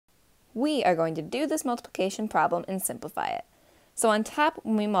we are going to do this multiplication problem and simplify it. So on top,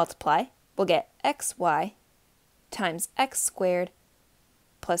 when we multiply, we'll get xy times x squared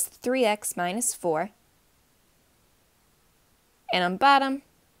plus 3x minus 4. And on bottom,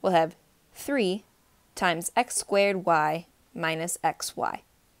 we'll have 3 times x squared y minus xy.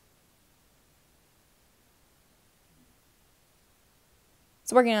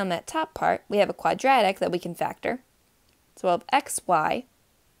 So working on that top part, we have a quadratic that we can factor. So we'll have xy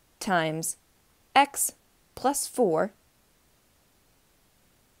times x plus 4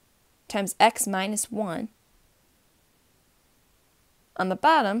 times x minus 1. On the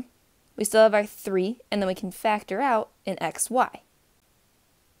bottom, we still have our 3, and then we can factor out an xy,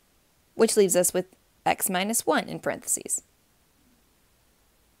 which leaves us with x minus 1 in parentheses.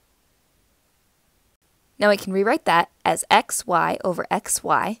 Now we can rewrite that as xy over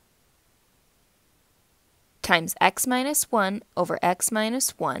xy times x minus 1 over x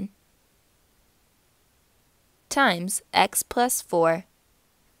minus 1 times x plus 4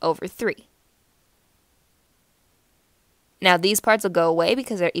 over 3. Now these parts will go away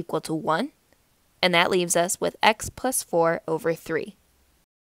because they're equal to 1, and that leaves us with x plus 4 over 3.